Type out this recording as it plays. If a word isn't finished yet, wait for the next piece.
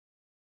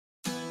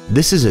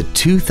This is a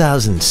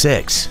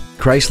 2006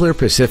 Chrysler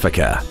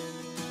Pacifica.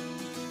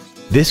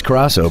 This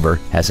crossover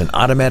has an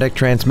automatic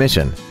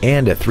transmission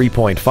and a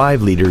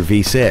 3.5-liter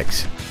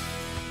V6.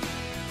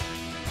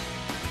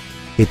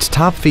 Its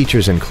top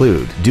features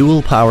include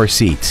dual power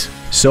seats,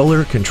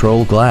 solar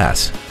control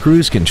glass,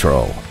 cruise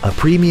control, a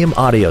premium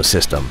audio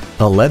system,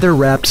 a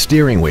leather-wrapped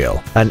steering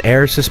wheel, an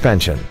air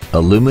suspension,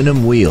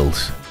 aluminum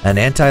wheels, an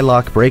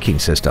anti-lock braking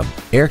system,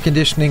 air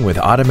conditioning with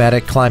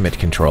automatic climate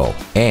control,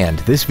 and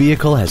this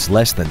vehicle has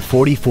less than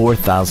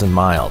 44,000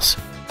 miles.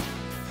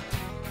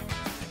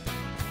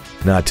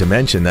 Not to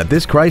mention that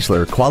this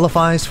Chrysler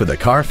qualifies for the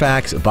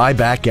Carfax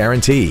buyback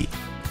guarantee.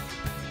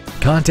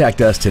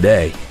 Contact us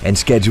today and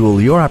schedule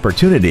your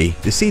opportunity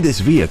to see this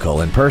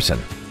vehicle in person.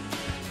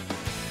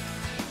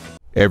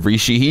 Every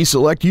Sheehy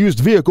Select used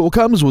vehicle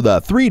comes with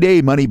a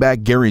 3-day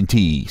money-back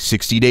guarantee,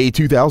 60-day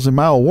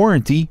 2,000-mile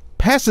warranty,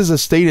 passes a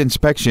state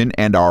inspection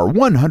and our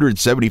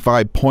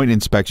 175-point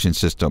inspection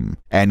system,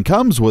 and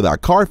comes with a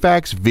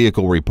Carfax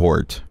vehicle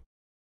report.